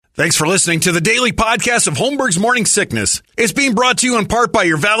Thanks for listening to the daily podcast of Holmberg's Morning Sickness. It's being brought to you in part by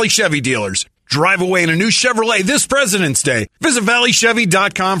your Valley Chevy dealers. Drive away in a new Chevrolet this President's Day. Visit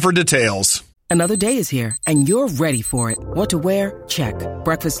valleychevy.com for details. Another day is here, and you're ready for it. What to wear? Check.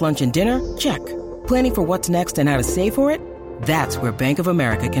 Breakfast, lunch, and dinner? Check. Planning for what's next and how to save for it? That's where Bank of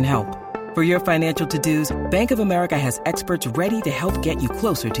America can help. For your financial to-dos, Bank of America has experts ready to help get you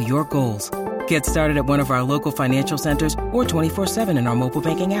closer to your goals. Get started at one of our local financial centers or 24/7 in our mobile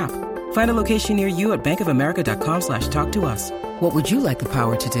banking app. Find a location near you at bankofamerica.com/talktous. What would you like the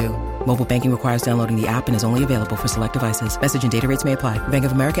power to do? Mobile banking requires downloading the app and is only available for select devices. Message and data rates may apply. Bank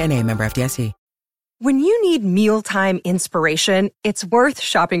of America NA, member FDIC. When you need mealtime inspiration, it's worth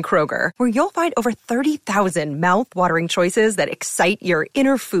shopping Kroger, where you'll find over 30,000 mouth-watering choices that excite your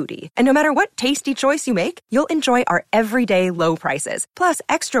inner foodie. And no matter what tasty choice you make, you'll enjoy our everyday low prices, plus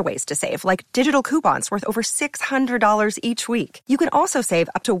extra ways to save, like digital coupons worth over $600 each week. You can also save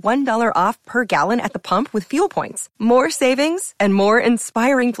up to $1 off per gallon at the pump with fuel points. More savings and more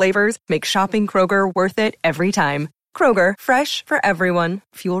inspiring flavors make shopping Kroger worth it every time. Kroger, fresh for everyone.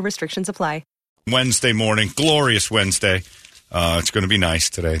 Fuel restrictions apply. Wednesday morning, glorious Wednesday. It's going to be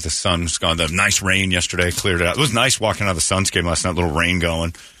nice today. The sun's gone. The nice rain yesterday cleared it out. It was nice walking out of the Suns game last night. Little rain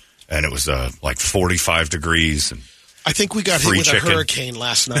going, and it was like 45 degrees. And I think we got hit with a hurricane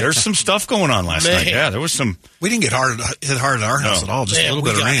last night. There's some stuff going on last night. Yeah, there was some. We didn't get hit hard at our house at all. Just a little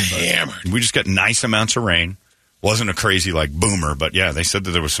bit of rain. But we just got nice amounts of rain. Wasn't a crazy like boomer, but yeah, they said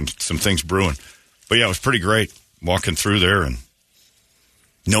that there was some things brewing. But yeah, it was pretty great walking through there and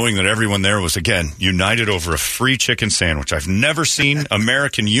knowing that everyone there was, again, united over a free chicken sandwich. I've never seen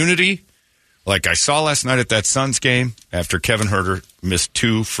American unity like I saw last night at that Suns game after Kevin Huerter missed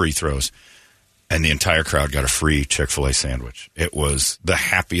 2 free throws. And the entire crowd got a free Chick-fil-A sandwich. It was the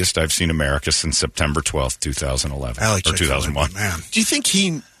happiest I've seen America since September 12th, 2011. I like or 2001. Man. Do you think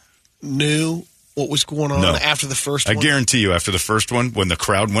he knew what was going on after the first one? I guarantee you, after the first one, when the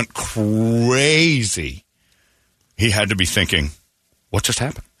crowd went crazy, he had to be thinking, what just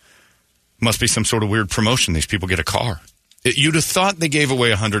happened? Must be some sort of weird promotion. These people get a car. You'd have thought they gave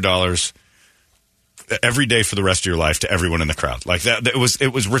away $100 every day for the rest of your life to everyone in the crowd. Like that, it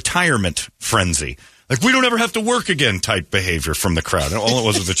was retirement frenzy. Like, we don't ever have to work again type behavior from the crowd. And all it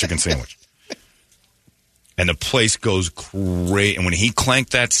was a chicken sandwich. And the place goes crazy. And when he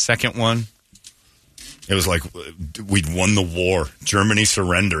clanked that second one, it was like we'd won the war. Germany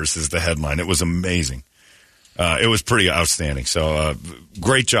surrenders is the headline. It was amazing. It was pretty outstanding. So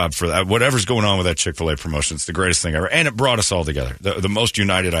great job for that. Whatever's going on with that Chick-fil-A promotion, it's the greatest thing ever. And it brought us all together. The most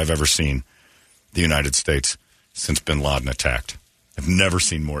united I've ever seen the United States since bin Laden attacked. I've never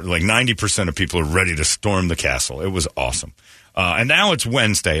seen more. Like 90% of people are ready to storm the castle. It was awesome. And now it's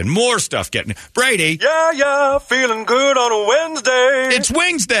Wednesday and more stuff getting... Brady. Yeah, feeling good on a Wednesday. It's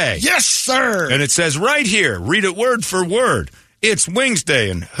Wednesday. Yes, sir. And it says right here, read it word for word. It's Wednesday,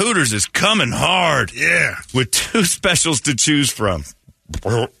 and Hooters is coming hard. Yeah. With 2 specials to choose from.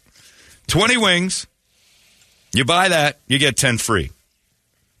 20 wings. You buy that, you get 10 free.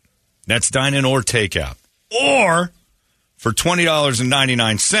 That's dine-in or takeout. Or, for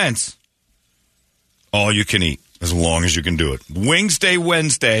 $20.99, all you can eat, as long as you can do it. Wings Day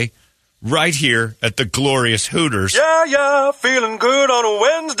Wednesday, right here at the glorious Hooters. Yeah, feeling good on a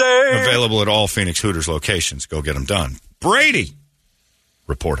Wednesday. Available at all Phoenix Hooters locations. Go get them done. Brady,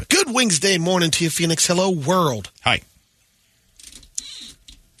 report it. Good Wednesday morning to you, Phoenix. Hello, world. Hi.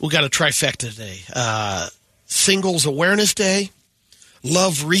 We got a trifecta today. Singles Awareness Day,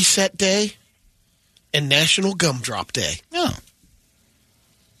 Love Reset Day, and National Gumdrop Day. Oh.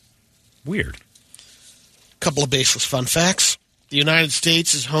 Weird. Couple of baseless fun facts. The United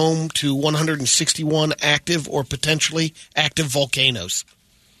States is home to 161 active or potentially active volcanoes.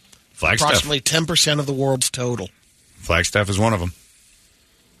 Flagstaff. Approximately 10% of the world's total. Flagstaff is one of them.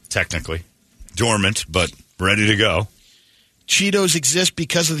 Technically. Dormant, but ready to go. Cheetos exist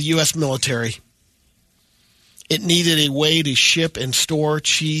because of the U.S. military. It needed a way to ship and store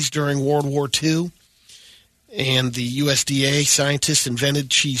cheese during World War II, and the USDA scientists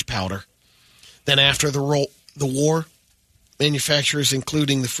invented cheese powder. Then after the war, manufacturers,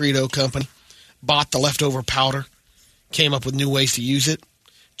 including the Frito company, bought the leftover powder, came up with new ways to use it.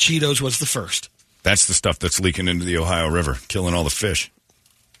 Cheetos was the first. That's the stuff that's leaking into the Ohio River, killing all the fish.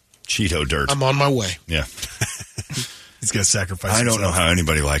 Cheeto dirt. I'm on my way. Yeah. He's going to sacrifice I don't himself. know how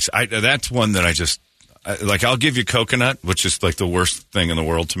anybody likes it. That's one that I just... I'll give you coconut, which is like the worst thing in the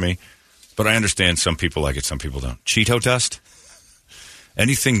world to me. But I understand some people like it, some people don't. Cheeto dust?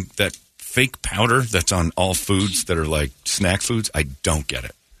 Anything that fake powder that's on all foods that are like snack foods, I don't get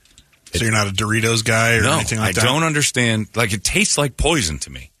it. So you're not a Doritos guy or anything like that? I don't understand. Like, it tastes like poison to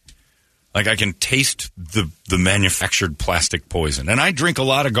me. Like, I can taste the manufactured plastic poison. And I drink a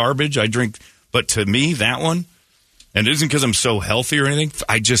lot of garbage. But to me, that one, and it isn't because I'm so healthy or anything,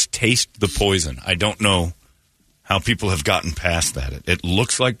 I just taste the poison. I don't know how people have gotten past that. It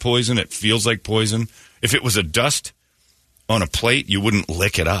looks like poison. It feels like poison. If it was a dust on a plate, you wouldn't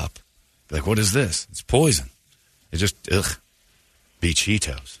lick it up. Like, what is this? It's poison. It just, beach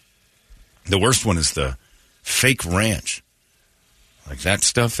Cheetos. The worst one is the fake ranch. Like that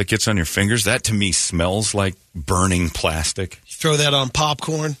stuff that gets on your fingers, that to me smells like burning plastic. You throw that on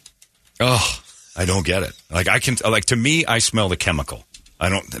popcorn. Oh, I don't get it. To me, I smell the chemical.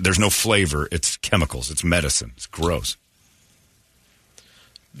 There's no flavor. It's chemicals. It's medicine. It's gross.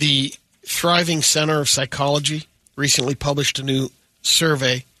 The Thriving Center of Psychology recently published a new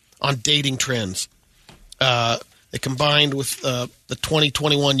survey on dating trends. They combined with the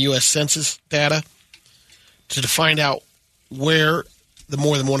 2021 U.S. Census data to find out where the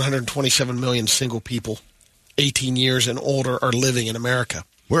more than 127 million single people 18 years and older are living in America.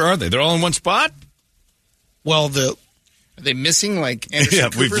 Where are they? They're all in one spot? Well, are they missing like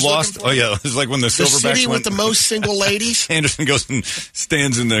Anderson Cooper's we've lost. Oh, yeah. It's like when the Silverbacks city with the most single ladies. Anderson goes and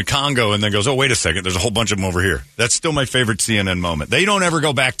stands in the Congo and then goes, oh, wait a second. There's a whole bunch of them over here. That's still my favorite CNN moment. They don't ever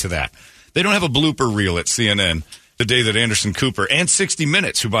go back to that. They don't have a blooper reel at CNN the day that Anderson Cooper and 60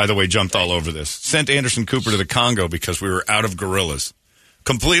 Minutes, who, by the way, jumped all over this, sent Anderson Cooper to the Congo because we were out of gorillas.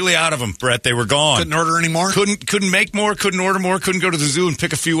 Completely out of them, Brett. They were gone. Couldn't order any more? Couldn't make more, couldn't order more, couldn't go to the zoo and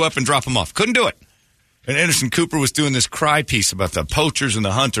pick a few up and drop them off. Couldn't do it. And Anderson Cooper was doing this cry piece about the poachers and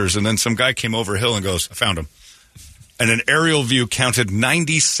the hunters, and then some guy came over a hill and goes, I found him. And an aerial view counted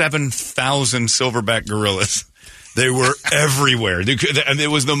 97,000 silverback gorillas. They were everywhere. And it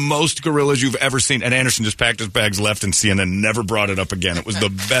was the most gorillas you've ever seen. And Anderson just packed his bags, left, and CNN never brought it up again. It was the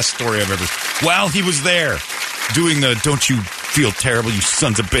best story I've ever seen. While he was there doing the don't you feel terrible, you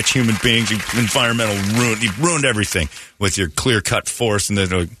sons of bitch human beings, you environmental ruin. You've ruined everything with your clear-cut force. And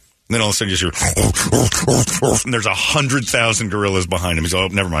then all of a sudden you just hear, and there's 100,000 gorillas behind him. He's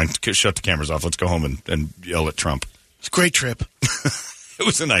like, oh, never mind. Shut the cameras off. Let's go home and yell at Trump. It's a great trip. It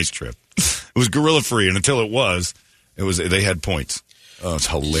was a nice trip. It was gorilla-free, and until it was they had points. Oh, it's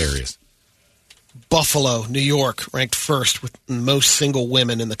hilarious. Buffalo, New York, ranked first with most single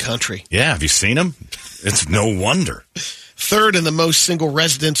women in the country. Yeah, have you seen them? It's no wonder. Third in the most single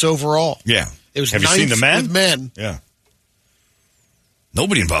residents overall. Yeah. It was have you seen the men? With men. Yeah.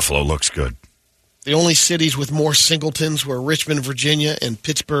 Nobody in Buffalo looks good. The only cities with more singletons were Richmond, Virginia, and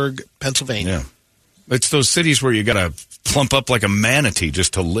Pittsburgh, Pennsylvania. Yeah. It's those cities where you got to plump up like a manatee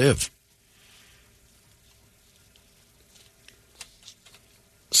just to live.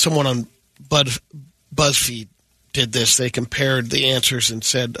 Someone on BuzzFeed did this. They compared the answers and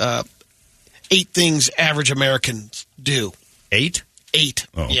said 8 things average Americans do. 8? 8,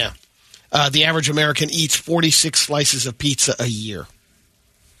 oh. Yeah. The average American eats 46 slices of pizza a year.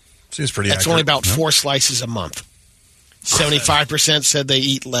 Seems pretty That's accurate. only about 4 slices a month. 75% said they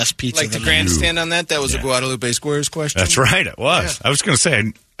eat less pizza like than the grandstand on that? That was a Guadalupe Squares question? That's right, it was. Yeah. I was going to say,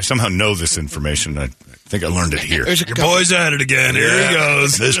 I somehow know this information. I think I learned it here. Your boy's at it again. Here he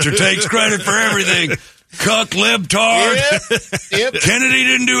goes. Mr. takes credit for everything. Cuck, libtard. Yep. Kennedy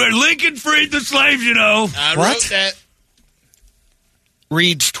didn't do it. Lincoln freed the slaves, you know. I wrote that.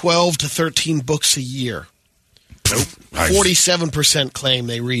 Reads 12 to 13 books a year. Nope. 47% claim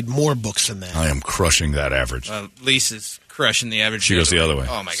they read more books than that. I am crushing that average. Lisa's crushing the average. She goes the other way.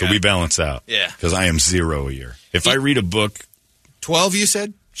 Oh, my God. So we balance out. Yeah. Because I am 0 a year. If I read a book... 12, you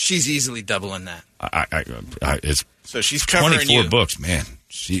said? She's easily doubling that. It's so she's covering 24 you. books. Man,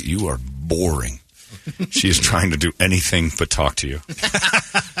 you are boring. She is trying to do anything but talk to you.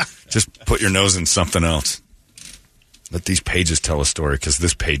 Just put your nose in something else. Let these pages tell a story, because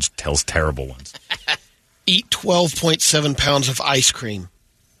this page tells terrible ones. Eat 12.7 pounds of ice cream.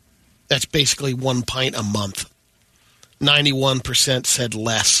 That's basically 1 pint a month. 91% said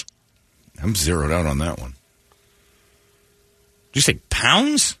less. I'm zeroed out on that one. Did you say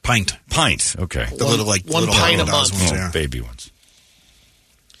pounds? Pints. Okay. The little one pint a month. Ones, yeah. Baby ones.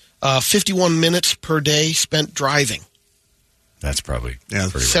 51 minutes per day spent driving. That's probably pretty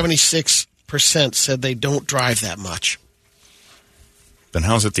 76% said they don't drive that much. Then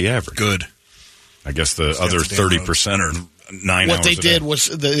how's it the average? Good. I guess the other 30% are 9 hours. What they did was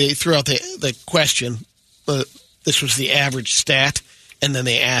they threw out the question. This was the average stat, and then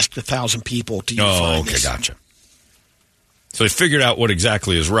they asked 1,000 people, do you find this? Gotcha. So they figured out what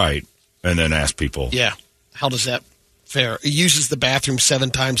exactly is right, and then asked people. Yeah. How does that fare? It uses the bathroom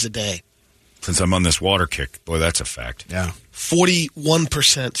 7 times a day. Since I'm on this water kick, boy, that's a fact. Yeah.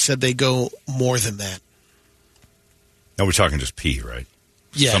 41% said they go more than that. Now we're talking just pee, right?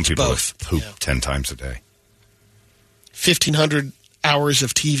 Yeah, Some it's people both. poop Yeah. 10 times a day. 1,500 hours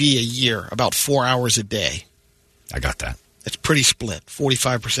of TV a year, about 4 hours a day. I got that. It's pretty split.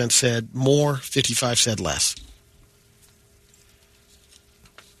 45% said more, 55% said less.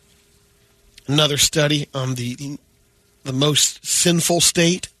 Another study on the most sinful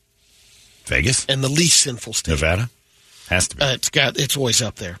state Vegas? and the least sinful state. Nevada? Has to be. It's always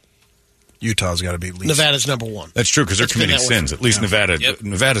up there. Utah's got to be at least. Nevada's number one. That's true because they're It's been committing that way sins. for- At least Nevada. Yep.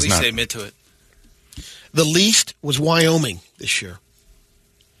 Nevada's At least not. they admit to it. The least was Wyoming this year.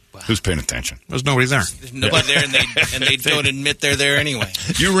 Who's paying attention? There's nobody there. There's nobody there, and they don't admit they're there anyway.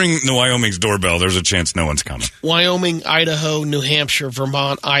 You ring the Wyoming's doorbell, there's a chance no one's coming. Wyoming, Idaho, New Hampshire,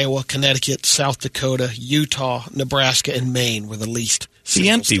 Vermont, Iowa, Connecticut, South Dakota, Utah, Nebraska, and Maine were the least The sinful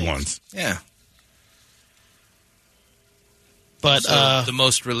empty states. ones. Yeah. But So the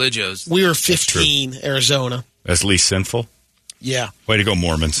most religious. we were 15, Arizona. That's least sinful. Yeah. Way to go,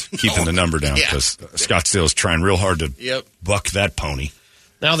 Mormons. Keeping the number down Yeah. because Scottsdale's trying real hard to Yep. buck that pony.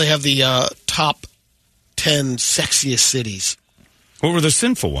 Now they have the top 10 sexiest cities. What were the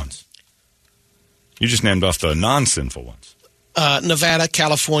sinful ones? You just named off the non-sinful ones. Nevada,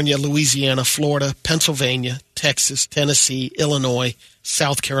 California, Louisiana, Florida, Pennsylvania, Texas, Tennessee, Illinois,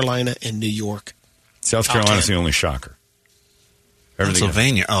 South Carolina, and New York. South Top Carolina's 10. the only shocker. Everything else-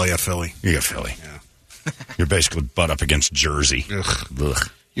 Pennsylvania. Oh, yeah, Philly. You got Philly. You're basically butt up against Jersey. Ugh.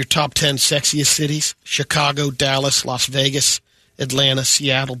 Your top 10 sexiest cities: Chicago, Dallas, Las Vegas, Atlanta,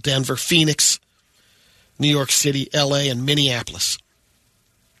 Seattle, Denver, Phoenix, New York City, LA, and Minneapolis.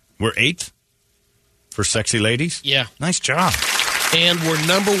 We're 8th for sexy ladies? Yeah. Nice job. And we're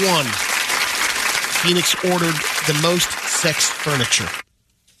number one. Phoenix ordered the most sex furniture.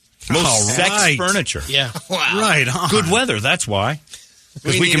 Most All sex right. furniture. Yeah. Wow. Right on. Good weather, that's why.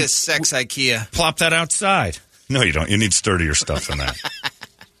 We we need can- a sex IKEA. Plop that outside. No, you don't. You need sturdier stuff than that.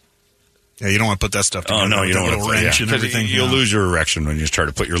 Yeah, you don't want to put that stuff together. Oh, no, you with don't the want to little put wrench yeah. and everything. You'll Yeah. lose your erection when you try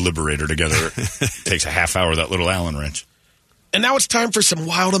to put your Liberator together. It takes a half hour, that little Allen wrench. And now it's time for some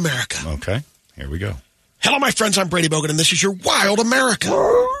Wild America. Okay, here we go. Hello, my friends. I'm Brady Bogan, and this is your Wild America.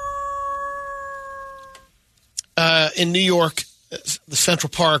 In New York, the Central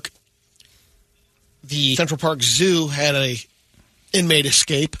Park Zoo had a inmate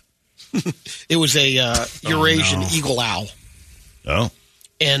escape. It was a Eurasian eagle owl. Oh,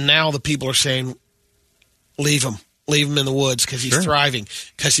 And now the people are saying, leave him in the woods because he's thriving,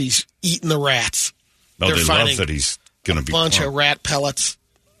 because he's eating the rats. no, They're they love finding that he's going to be. Bunch of rat pellets.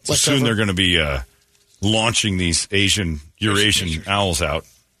 So left soon over. they're going to be launching these Eurasian owls out,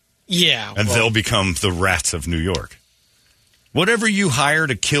 Yeah. and well, they'll become the rats of New York. Whatever you hire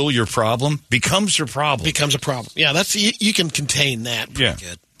to kill your problem becomes your problem. becomes a problem. Yeah, that's you can contain that. yeah,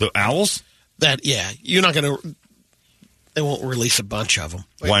 good. the owls. You're not going to. They won't release a bunch of them.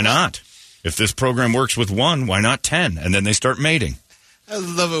 Why not? If this program works with one, why not 10? And then they start mating. I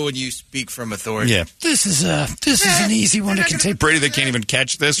love it when you speak from authority. Yeah, this is an easy one to contain. Brady, they can't even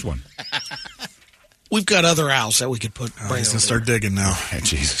catch this one. We've got other owls that we could put. Oh, bring he's over going to start digging now. Hey,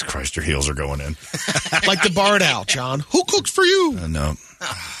 Jesus Christ, your heels are going in. there. Like the barred owl, John. Who cooks for you? No,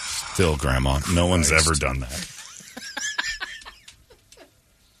 still, Grandma, no one's ever done that.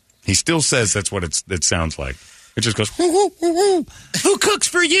 He still says that's what it sounds like. It just goes, whoo, whoo, whoo, whoo. Who cooks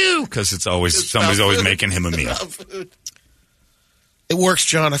for you? Because it's always somebody's always making him a meal. It works,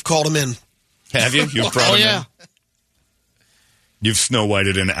 John. I've called him in. Have you? You've brought Oh him yeah, in? You've Snow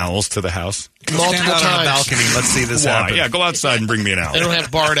Whited in owls to the house? multiple Stand out on the times. balcony. Let's see this Why? happen. Yeah, go outside and bring me an owl. They don't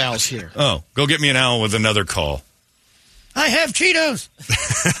have barred owls here. Oh, go get me an owl with another call. I have Cheetos.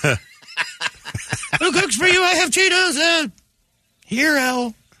 Who cooks for you? I have Cheetos. Here,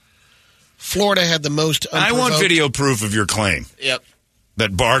 owl. Florida had the most. I want unprovoked- video proof of your claim Yep.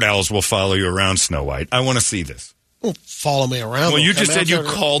 that barred owls will follow you around, Snow White. I want to see this. Well, follow me around. Well, They'll you come just said out you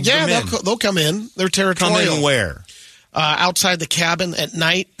there. called Yeah, them in. they'll come in. They're Come territorial. in where? Outside the cabin at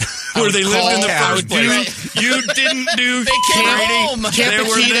night. Where they lived in the call- first place. You didn't do They came Brady. home. They were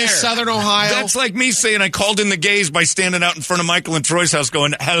Campakita, there. Southern Ohio. That's like me saying I called in the gays by standing out in front of Michael and Troy's house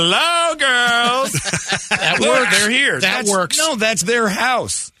going, hello, girls. that Look, works. they're here. That works. No, that's their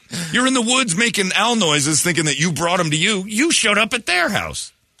house. You're in the woods making owl noises thinking that you brought them to you. You showed up at their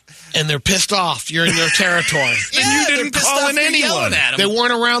house. And they're pissed off. You're in their territory. And you they're didn't pissed call off in you're anyone. yelling at 'em. They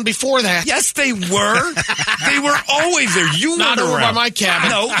weren't around before that. Yes, they were. They were always there. You Not weren't over by around. my cabin.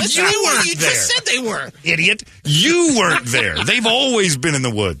 No, you weren't You there. just said they were. Idiot. You weren't there. They've always been in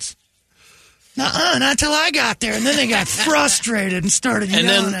the woods. Not till I got there. And then they got frustrated and started And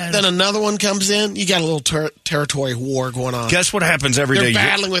yelling at then us. another one comes in. You got a little territory war going on. Guess what happens every They're day?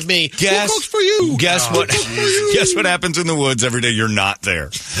 battling with me. Guess Who cooks for you? Guess what? Guess what happens in the woods every day? You're not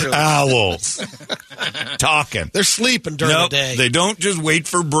there. Owls talking. They're sleeping during Nope, the day. they don't just wait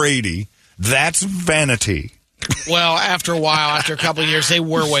for Brady. That's vanity. Well, after a while, after a couple of years, they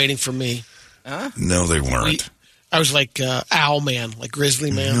were waiting for me. No, they weren't. I was like Owl Man, like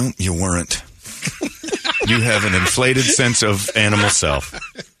Grizzly Man. No, you weren't. You have an inflated sense of animal self.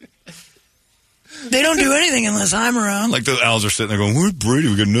 They don't do anything unless I'm around. Like the owls are sitting there going, "Where's Brady?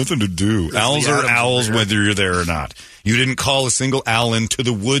 We got nothing to do." Owls are owls whether you're there or not. You didn't call a single owl into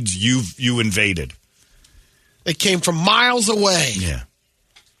the woods you invaded. They came from miles away. Yeah.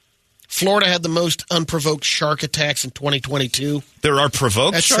 Florida had the most unprovoked shark attacks in 2022. There are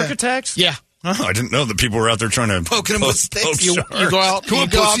provoked That's, shark attacks? Yeah. Oh, I didn't know that people were out there trying to Poking 'em with sticks. You go out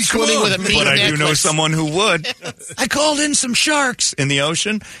swimming with a meat But I necklace. do know someone who would. I called in some sharks. In the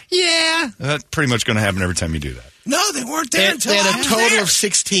ocean? Yeah. That's pretty much going to happen every time you do that. No, they weren't They there had, until they I had a was total there. of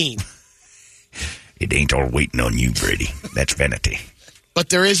 16. It ain't all waiting on you, Brady. That's vanity. But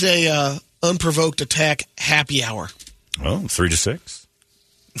there is a unprovoked attack happy hour. Oh, 3 to 6.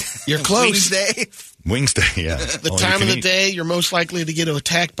 You're close. Wednesday. Wings Day, yeah. The All time you of can the eat. day you're most likely to get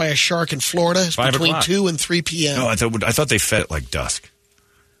attacked by a shark in Florida is 5 between o'clock. 2 and 3 p.m. No, I thought they fed at like dusk.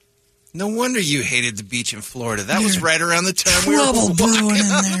 No wonder you hated the beach in Florida. That was right around the time we were Trouble walking brewing in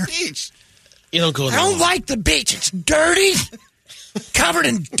on there. the beach. You don't go in I the don't like the beach. It's dirty, covered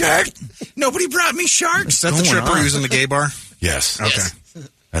in dirt. Nobody brought me sharks. Is that the trip where he was in the gay bar? Yes. Okay.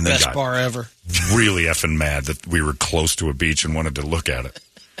 And then best got bar ever. really effing mad that we were close to a beach and wanted to look at it.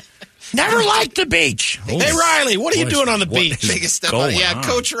 Never liked the beach. Hey, Riley, what are you doing on the what beach? is Biggest step going on. Yeah, on?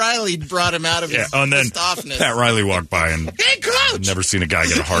 Coach Riley brought him out of his And then pissed offness. Pat Riley walked by and Hey, Coach. never seen a guy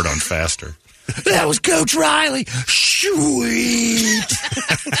get a hard on faster. That was Coach Riley. Sweet.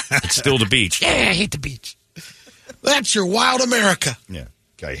 It's still the beach. Yeah, I hate the beach. That's your wild America. Yeah.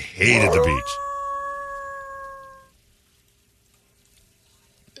 Guy hated the beach.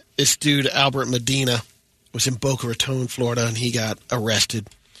 This dude, Albert Medina, was in Boca Raton, Florida, and he got arrested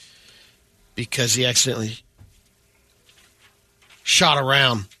because he accidentally shot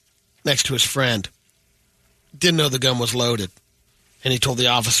around next to his friend. Didn't know the gun was loaded. And he told the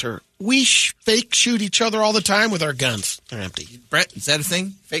officer, we fake shoot each other all the time with our guns. They're empty. Brett, is that a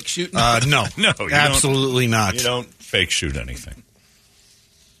thing? Fake shooting? No. No, you Absolutely not. You don't fake shoot anything.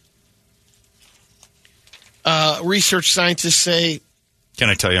 Research scientists say Can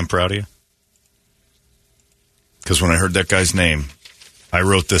I tell you I'm proud of you? Because when I heard that guy's name, I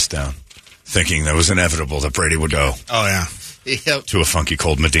wrote this down, thinking that was inevitable that Brady would go Oh, yeah. Yep. to a funky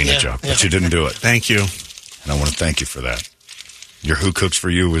cold Medina joke, but you didn't do it. Thank you. And I want to thank you for that. Your Who Cooks For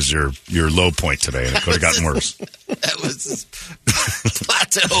You was your low point today, and it could have gotten worse. That was his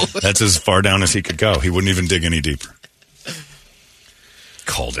plateau. That's as far down as he could go. He wouldn't even dig any deeper.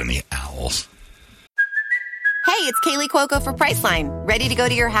 Called in the owls. Hey, it's Kaylee Cuoco for Priceline. Ready to go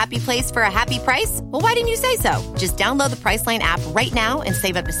to your happy place for a happy price? Well, why didn't you say so? Just download the Priceline app right now and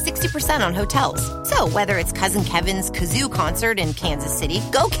save up to 60% on hotels. So whether it's Cousin Kevin's Kazoo Concert in Kansas City,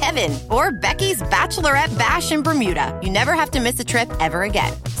 go Kevin, or Becky's Bachelorette Bash in Bermuda, you never have to miss a trip ever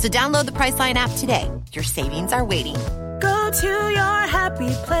again. So download the Priceline app today. Your savings are waiting. Go to your happy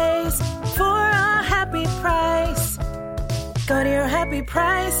place for a happy price. Go to your happy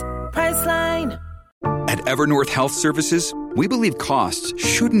price, Priceline. At Evernorth Health Services, we believe costs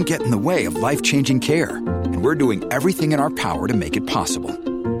shouldn't get in the way of life-changing care, and we're doing everything in our power to make it possible.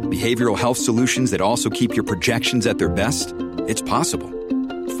 Behavioral health solutions that also keep your projections at their best? It's possible.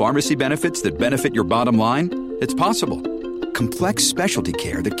 Pharmacy benefits that benefit your bottom line? It's possible. Complex specialty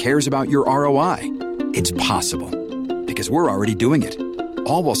care that cares about your ROI? It's possible. Because we're already doing it.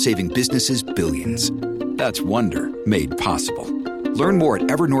 All while saving businesses billions. That's Wonder made possible. Learn more at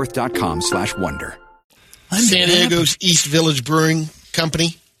evernorth.com/wonder. San Diego's East Village Brewing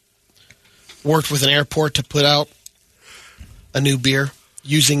Company worked with an airport to put out a new beer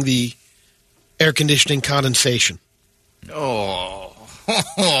using the air conditioning condensation. Oh,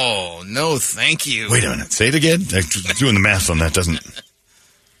 no, thank you. Wait a minute. Say it again. Doing the math on that doesn't...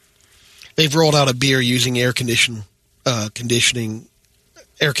 They've rolled out a beer using condensation.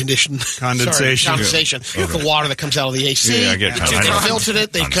 Condensation. Condensation. The water that comes out of the AC. Yeah, I get it. They filtered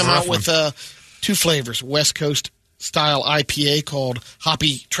it. They've I'm come out rough with 2 flavors. West Coast style IPA called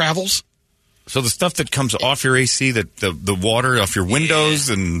Hoppy Travels. So the stuff that comes off your AC, that the water off your windows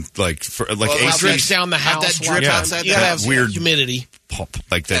and AC drips down the house. Have that drip outside You the gotta house. have weird humidity. pop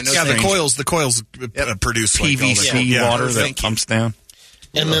like that. Yeah, the coils produce like all PVC that. water Thank that you. pumps down.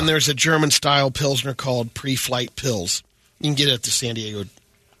 And then there's a German-style Pilsner called Pre-Flight Pils. You can get it at the San Diego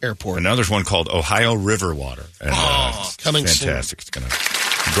airport. And now there's one called Ohio River Water. And, coming fantastic. Soon. It's going to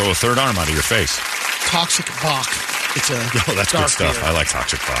grow a third arm out of your face. Toxic Bach. It's a that's dark good stuff. beer. I like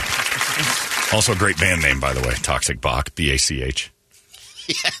Toxic Bach. Also a great band name, by the way. Toxic Bach, B-A-C-H.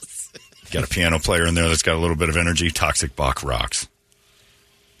 Yes. Got a piano player in there that's got a little bit of energy. Toxic Bach rocks.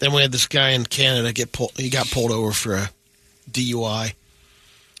 Then we had this guy in Canada he got pulled over for a DUI.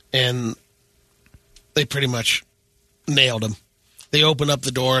 And they pretty much nailed him. They opened up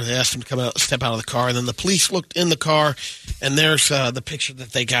the door. They asked him to step out of the car. And then the police looked in the car, and there's the picture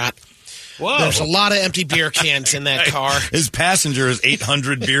that they got. Whoa. There's a lot of empty beer cans in that car. His passenger is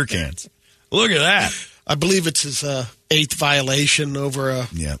 800 beer cans. Look at that. I believe it's his 8th violation over a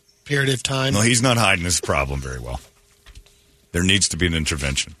period of time. No, he's not hiding his problem very well. There needs to be an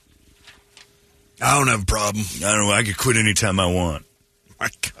intervention. I don't have a problem. I don't know. I could quit anytime I want. My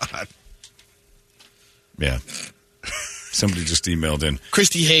God. Yeah. Somebody just emailed in.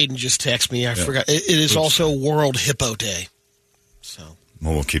 Christy Hayden just texted me. I forgot. It is also World Hippo Day. So.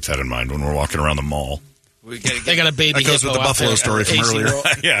 Well, we'll keep that in mind when we're walking around the mall. They got a baby that goes hippo with the buffalo story from earlier.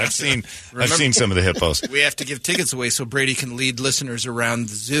 Yeah, I've seen some of the hippos. We have to give tickets away so Brady can lead listeners around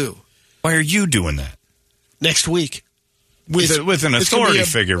the zoo. Why are you doing that? Next week. With an authority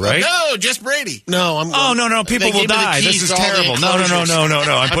figure, right? No, just Brady. No, I'm going. Oh, no, people will die. This is terrible. No.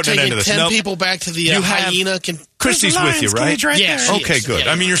 I'm putting an end to this. 10 people back to the hyena. Christy's with you, right? Yes. Okay, good.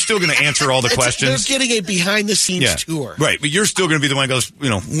 Yeah. I mean, you're still going to answer all the questions. They're getting a behind-the-scenes tour. Right, but you're still going to be the one who goes,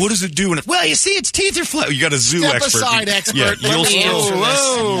 what does it do? Well, you see, its teeth are flat. You got a zoo expert. Step aside, expert. Yeah,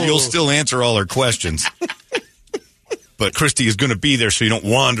 You'll you'll still answer all our questions. But Christy is going to be there so you don't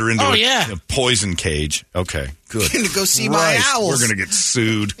wander into a poison cage. Okay, good. You're going to go see my owls. We're going to get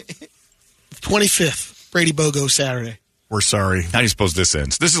sued. 25th, Brady Bogo Saturday. We're sorry. How do you suppose this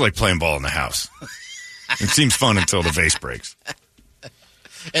ends? This is like playing ball in the house. It seems fun until the vase breaks.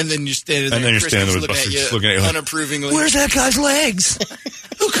 And then you're standing there. And then you're standing with Buster just looking at you. Unapprovingly. Where's that guy's legs?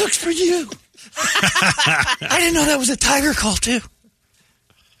 Who cooks for you? I didn't know that was a tiger call, too.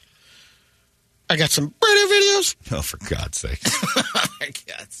 I got some Brady videos. Oh, for God's sake. For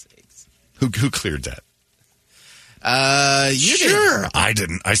God's sakes. Who cleared that? You Sure. did. I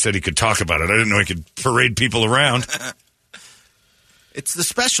didn't. I said he could talk about it. I didn't know he could parade people around. It's the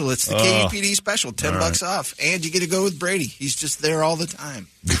special. It's the KUPD special. $10 off. And you get to go with Brady. He's just there all the time.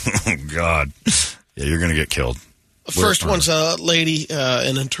 Oh, God. Yeah, you're going to get killed. The first one's a lady,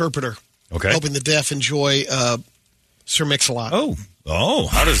 an interpreter. Okay. Helping the deaf enjoy Sir Mix-a-Lot. Oh,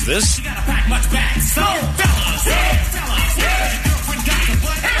 how does this?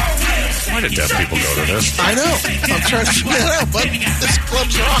 Why do deaf people go to this? I know. I'm trying to figure it out, but this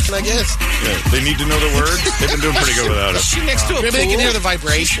club's rocking, I guess. Yeah, they need to know the words. They've been doing pretty good without it. Is she next to a pool? Maybe they can hear the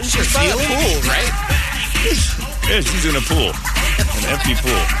vibrations. She's by a pool, right? Yeah, she's in a pool. An empty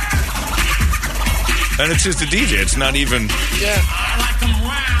pool. And it's just a DJ. It's not even... Yeah.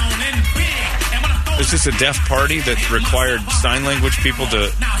 It's just a deaf party that required sign language people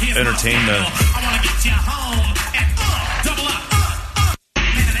to entertain the...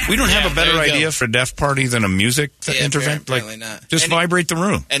 We don't have a better idea for a deaf party than a music intervention. Apparently not. Just vibrate the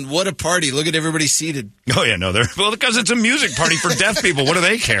room. And what a party. Look at everybody seated. Oh, yeah, no. Well, because it's a music party for deaf people. What do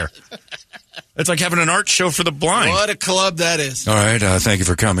they care? It's like having an art show for the blind. What a club that is. All right, thank you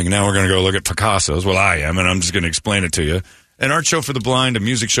for coming. Now we're going to go look at Picasso's. Well, I am, and I'm just going to explain it to you. An art show for the blind, a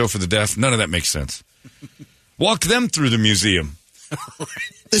music show for the deaf. None of that makes sense. Walk them through the museum.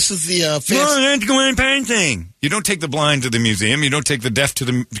 This is the that's going painting. You don't take the blind to the museum. You don't take the deaf to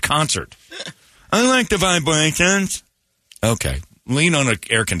the concert. I like the vibrations. Okay. Lean on an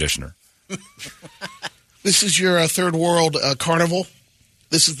air conditioner. This is your third world carnival.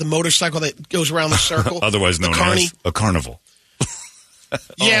 This is the motorcycle that goes around the circle. Otherwise known as a carnival.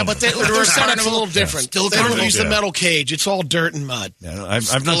 Yeah, but their setup's a little different. Yeah, they don't use the metal cage. It's all dirt and mud. Yeah,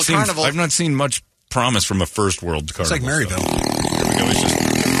 I've not seen much promise from a first world carnival. It's like Maryville. Here we go. He's just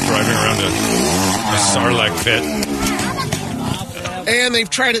driving around a Sarlacc pit. And they've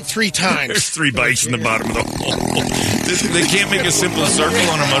tried it 3 times. There's 3 bikes in the bottom of the hole. They can't make a simple circle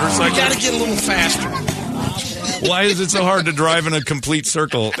on a motorcycle? You got to get a little faster. Why is it so hard to drive in a complete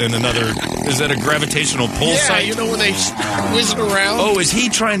circle in another? Is that a gravitational pull site? Yeah, you know when they whiz it around? Oh, is he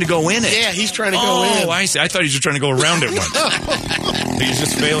trying to go in it? Yeah, he's trying to go in. Oh, I see. I thought he was just trying to go around it once. He's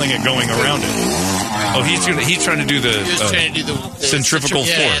just failing at going around it. Oh, he's trying to do the centrifugal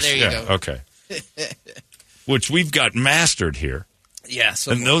force. Yeah, there you go. Okay. Which we've got mastered here. Yeah.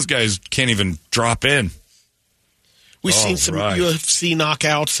 So and those guys can't even drop in. We've seen some UFC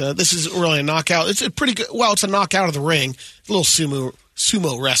knockouts. This is really a knockout. It's a pretty good. Well, it's a knockout of the ring. A little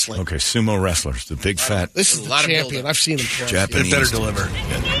Sumo wrestling. Okay, sumo wrestlers, the big fat. This is the champion. I've seen him play. Japanese. It better deliver. There's a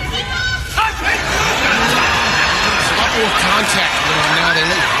lot more contact going on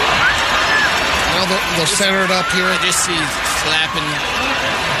now. Now they'll center it up here. I just see slapping.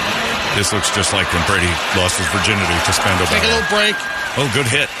 This looks just like when Brady lost his virginity to Spandau Take a Ballet. little break. Oh, good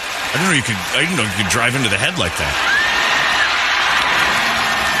hit. I didn't know you could drive into the head like that.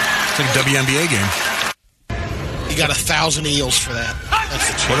 It's like a WNBA game. You got 1,000 eels for that. That's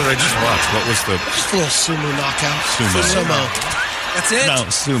the What did I just watch? What was the Just a little sumo knockout. Sumo. That's it? No,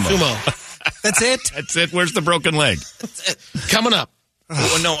 sumo. Sumo. That's it? That's it. Where's the broken leg? Coming up.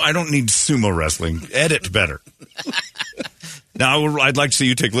 Oh, no, I don't need sumo wrestling. Edit better. Now, I'd like to see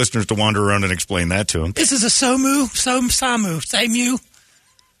you take listeners to wander around and explain that to them. This is a Samu.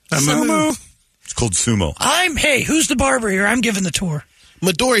 It's called sumo. Hey, who's the barber here? I'm giving the tour.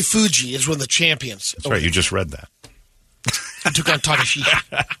 Midori Fuji is one of the champions. That's right, you just read that. He took on Takashi.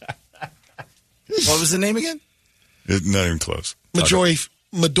 What was the name again? Not even close. Midori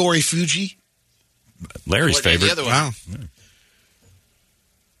Fuji. Larry's favorite. The other one. Wow.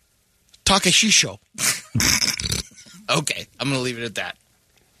 Takashisho. Okay, I'm going to leave it at that.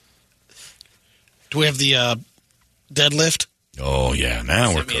 Do we have the deadlift? Oh, yeah, now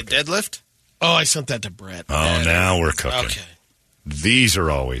we're Send me a cooking. deadlift? Oh, I sent that to Brett. Oh, now we're cooking. Okay. These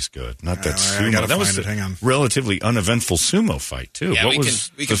are always good. Not that I sumo. gotta That was find it. Hang on. a relatively uneventful sumo fight, too. Yeah, What we was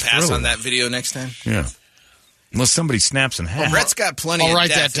can the pass thrill on of that video next time. Yeah. Unless somebody snaps in half. Brett's got plenty I'll of write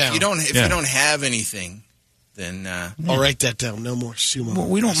depth. that down. If you don't have anything, then I'll write that down. No more sumo. Well,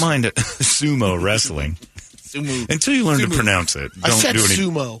 we don't mind it. Sumo wrestling. sumo. Until you learn to Sumo. pronounce it. I Don't said do any,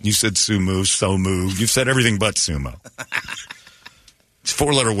 sumo. You said sumo, somu. You've said everything but sumo. It's a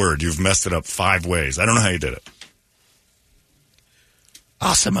 4-letter word. You've messed it up 5 ways. I don't know how you did it.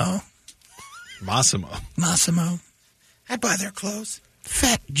 Massimo. I buy their clothes.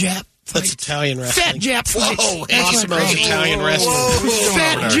 Fat Jap. That's fights. Italian Fat wrestling. Jap fights. Whoa, Massimo's Italian wrestling.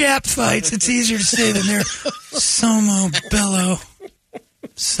 Fat Jap fights. It's easier to say than their Somo Bello.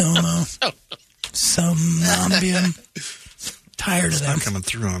 Somo. Somnambium. Tired of them. Not coming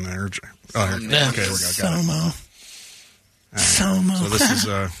through on there. Oh, here. Yeah. Okay, we got it. Somo. Somo.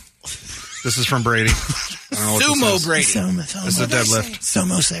 So this is from Brady. I don't know what Sumo this is. Brady. This is a deadlift.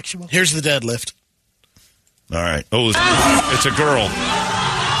 Somosexual. Here's the deadlift. All right. Oh, it's a girl.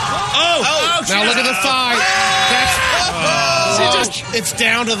 Now look at the thigh. It's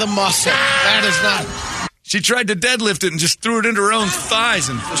down to the muscle. That is not. She tried to deadlift it and just threw it into her own thighs.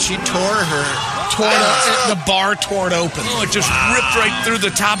 And She tore her. The bar torn open. oh, it just ripped right through the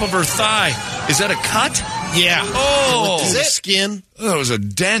top of her thigh. Is that a cut? Yeah. Oh. Is it skin? Oh, it was a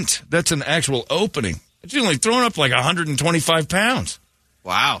dent. That's an actual opening. She's only throwing up like 125 pounds.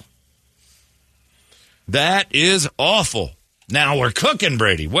 Wow. That is awful. Now we're cooking,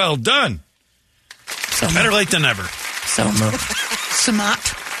 Brady. Well done. Better late than never. Somo.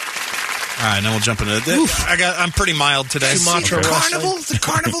 Samat. All right, now we'll jump into it. I'm pretty mild today. Sumatra wrestling. The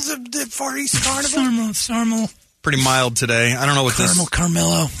carnival, the Far East carnival. Sarmo. Pretty mild today. I don't know what this.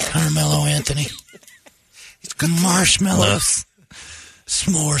 Carmelo Anthony. Marshmallows.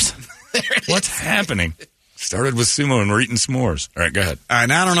 S'mores. What's happening? Started with sumo and we're eating s'mores. All right, go ahead. All right,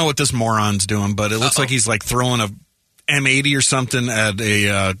 now I don't know what this moron's doing, but it looks like he's like throwing a M80 or something at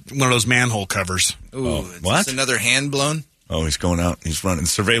a one of those manhole covers. Ooh, what? Is another hand blown? Oh, he's going out. He's running.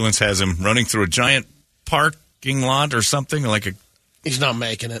 Surveillance has him running through a giant parking lot or something like a. He's not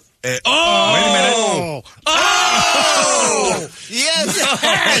making it. Wait a minute. Oh! Yes!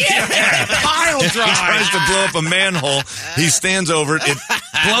 Pile He drive. tries to blow up a manhole. He stands over it. It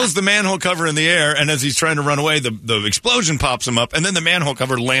blows the manhole cover in the air, and as he's trying to run away, the explosion pops him up, and then the manhole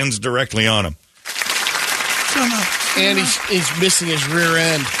cover lands directly on him. And he's missing his rear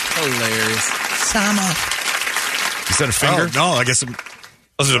end. Hilarious. Sama. Is that a finger? Oh, no, I guess.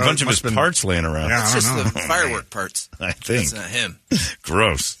 Oh, there's a bunch of his must've been- parts laying around. Yeah, It's I just don't know. the firework parts. I think. That's not him.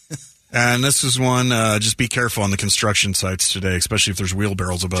 Gross. And this is one, just be careful on the construction sites today, especially if there's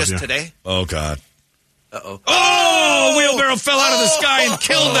wheelbarrows above Just you. today? Oh, God. Uh-oh. Oh, wheelbarrow fell out of the sky and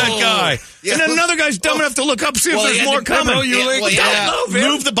killed that guy. Yeah. And another guy's dumb enough to look up, see if Well, he there's had more to grab coming. him. Yeah, well, yeah. Don't move him.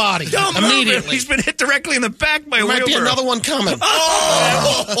 Move the body Don't move him. immediately. He's been hit directly in the back by a There might be wheelbarrow. another one coming.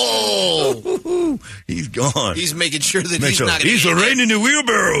 Oh! He's gone. He's making sure that Make he's sure. not going He's to raining the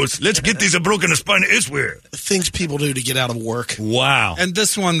wheelbarrows. Let's get these broken spine elsewhere. The things people do to get out of work. Wow. And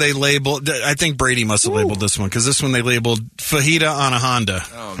this one they labeled, I think Brady must have labeled this one, because this one they labeled fajita on a Honda.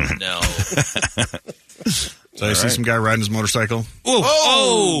 Oh, no. So I see some guy riding his motorcycle.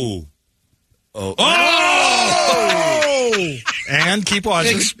 Oh. And keep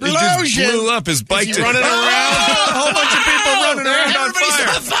watching. He just blew up his bike. Is he running around? A whole bunch of people running around on fire.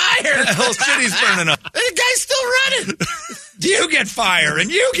 On fire. The whole city's burning up. The guy's still running. You get fire,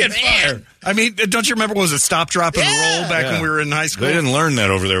 and you get fire. I mean, don't you remember, was it stop, drop, and roll back when we were in high school? They didn't learn that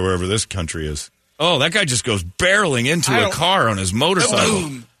over there, wherever this country is. Oh, that guy just goes barreling into a car on his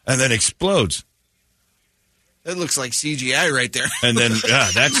motorcycle and then explodes. That looks like CGI right there. And then,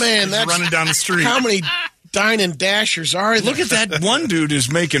 that's running down the street. How many dine and dashers are there? Look at that one dude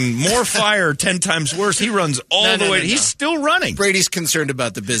is making more fire 10 times worse. He runs all the way. No. He's still running. Brady's concerned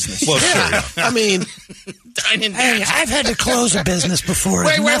about the business. Well, sure. I mean, dine and Hey, dash. I've had to close a business before.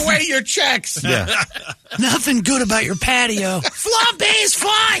 Wait, your checks. Yeah. Nothing good about your patio. Flambe is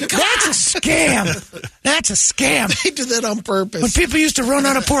fine. That's a scam. That's a scam. they do that on purpose. When people used to run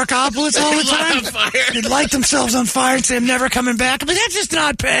out of porkopolis all the time, they'd light themselves on fire and say, I'm never coming back. But that's just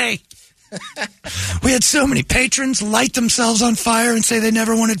not pay. We had so many patrons light themselves on fire and say they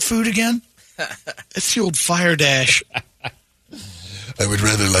never wanted food again. It's the old fire dash. I would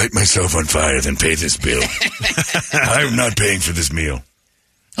rather light myself on fire than pay this bill. I'm not paying for this meal.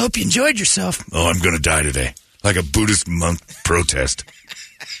 Hope you enjoyed yourself. Oh, I'm going to die today. Like a Buddhist monk protest.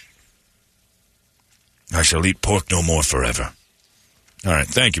 I shall eat pork no more forever. All right.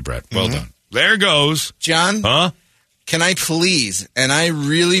 Thank you, Brett. Well done. There goes. John? Huh? Can I please, and I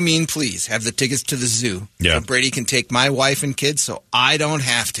really mean please, have the tickets to the zoo? Yeah. So Brady can take my wife and kids so I don't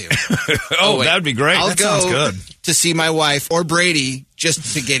have to. Oh, that'd be great. I'll That go sounds good. to see my wife or Brady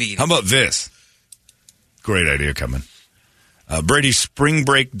just to get eaten. How about this? Great idea coming. Brady's spring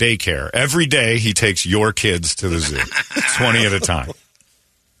break daycare. Every day he takes your kids to the zoo. 20 at a time.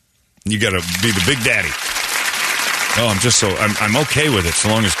 You got to be the big daddy. Oh, I'm okay with it so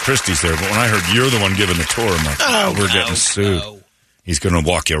long as Christy's there. But when I heard you're the one giving the tour, I'm like, we're getting sued. No. He's going to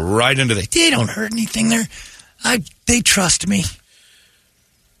walk you right into the... They don't hurt anything there. They trust me.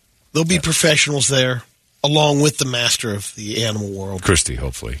 There'll be professionals there, along with the master of the animal world. Christy,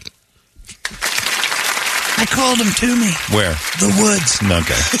 hopefully. I called him to me. Where? The woods.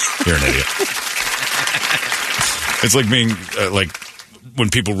 Okay. You're an idiot. It's like being, like, when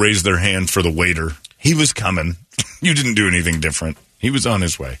people raise their hand for the waiter. He was coming. You didn't do anything different. He was on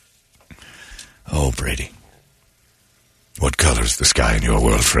his way. Oh, Brady. What color's the sky in your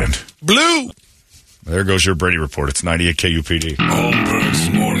world, friend? Blue! There goes your Brady report. It's 98 KUPD.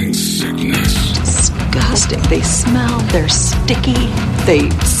 Holmberg's Morning Sickness. Disgusting. They smell. They're sticky. They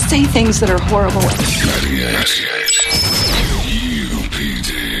say things that are horrible. 98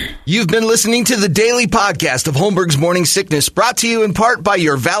 KUPD. You've been listening to the daily podcast of Holmberg's Morning Sickness, brought to you in part by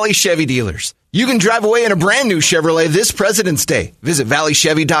your Valley Chevy dealers. You can drive away in a brand new Chevrolet this President's Day. Visit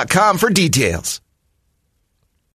valleychevy.com for details.